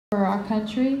for our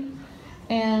country,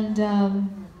 and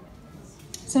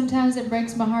sometimes it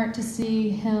breaks my heart to see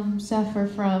him suffer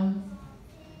from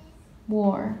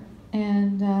war,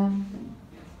 and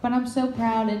but I'm so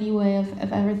proud anyway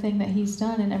of everything that he's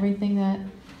done and everything that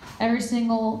every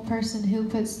single person who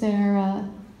puts their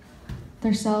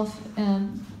self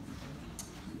in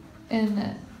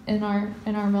our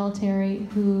military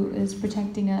who is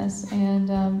protecting us,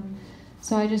 and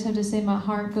so I just have to say my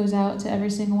heart goes out to every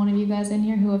single one of you guys in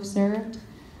here who have served.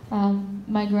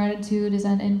 My gratitude is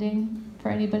unending for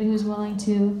anybody who's willing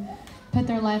to put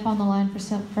their life on the line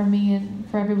for me and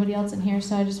for everybody else in here.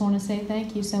 So I just want to say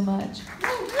thank you so much.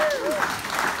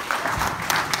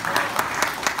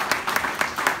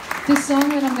 This song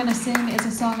that I'm going to sing is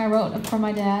a song I wrote for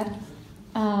my dad.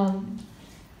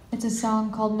 It's a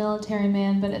song called Military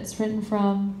Man, but it's written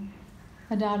from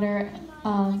a daughter's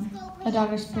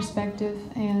perspective,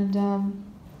 and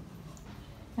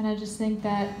I just think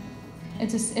that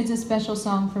it's a special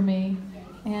song for me,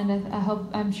 and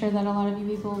I'm sure that a lot of you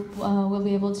people will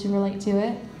be able to relate to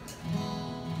it.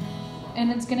 And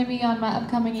it's going to be on my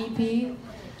upcoming EP.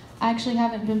 I actually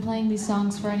haven't been playing these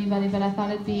songs for anybody, but I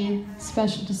thought it'd be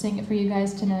special to sing it for you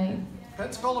guys tonight.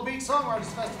 Pensacola Beach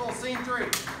Songwriters Festival, Scene 3.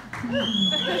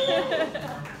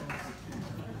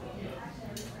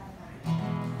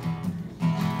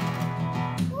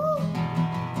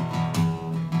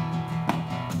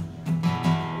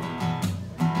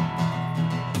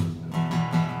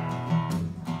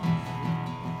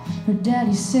 Her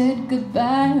daddy said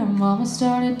goodbye, her mama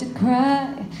started to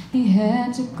cry. He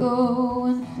had to go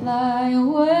and fly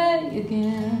away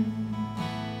again.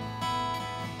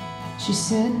 She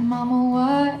said, Mama,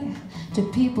 why do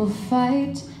people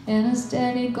fight? And is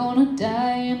daddy gonna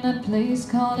die in that place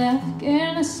called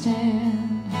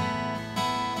Afghanistan?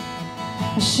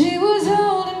 She was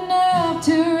old enough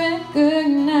to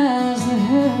recognize the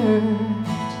hurt,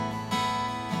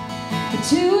 but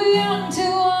too young to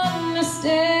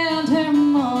understand her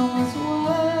mama's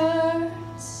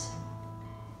words.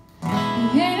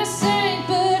 He ain't a saint,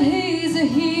 but he's a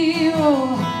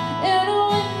hero. And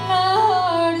when my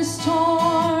heart is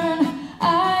torn,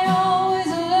 I always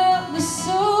love the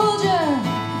soldier,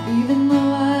 even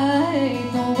though I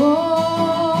hate the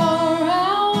war. I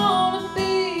wanna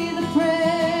be the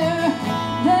prayer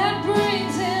that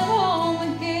brings him home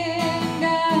again.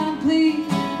 God, please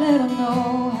let him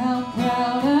know how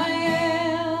proud I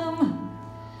am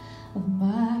of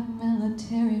my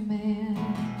military man.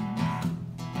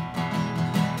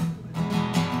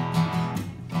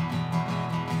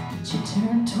 She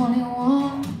turned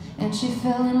 21 and she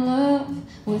fell in love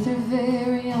with her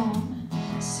very own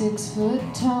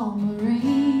 6-foot-tall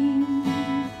Marine.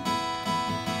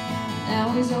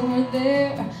 Now he's over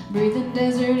there breathing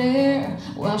desert air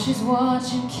while she's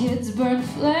watching kids burn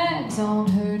flags on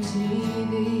her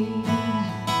TV.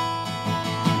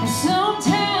 And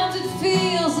sometimes it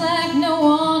feels like no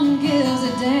one gives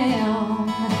a damn.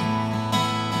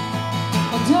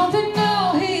 But don't they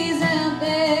know he's out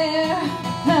there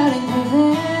fighting for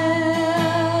them?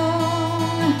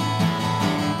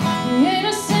 He ain't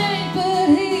a saint, but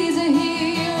he's a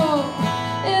hero.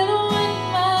 And when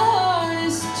my heart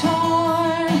is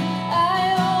torn,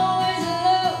 I always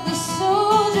love the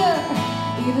soldier,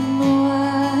 even though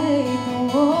I hate the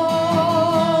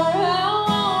war. I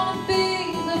wanna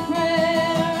be the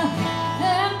prayer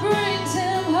that brings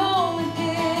him home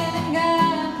again. And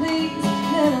God, please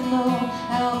let him know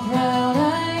how proud I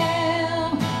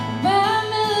am, my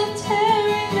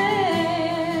military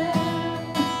man.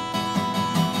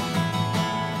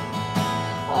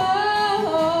 Oh,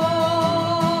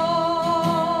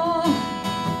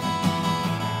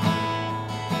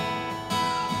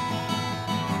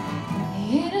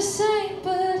 he ain't a saint,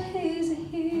 but he's a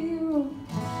hero.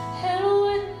 And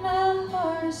when my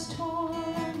heart is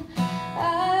torn,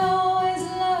 I always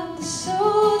love the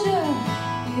soldier,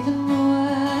 even though I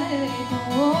hate the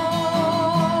war.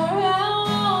 I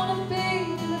wanna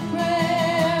be the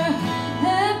prayer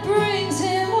that brings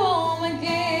him home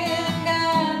again.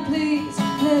 God, please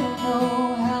let him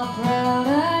know how proud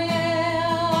I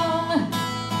am.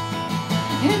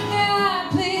 And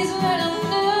God, please let him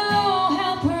know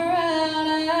how proud I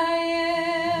am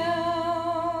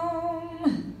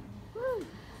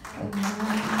of my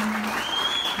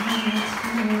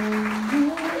military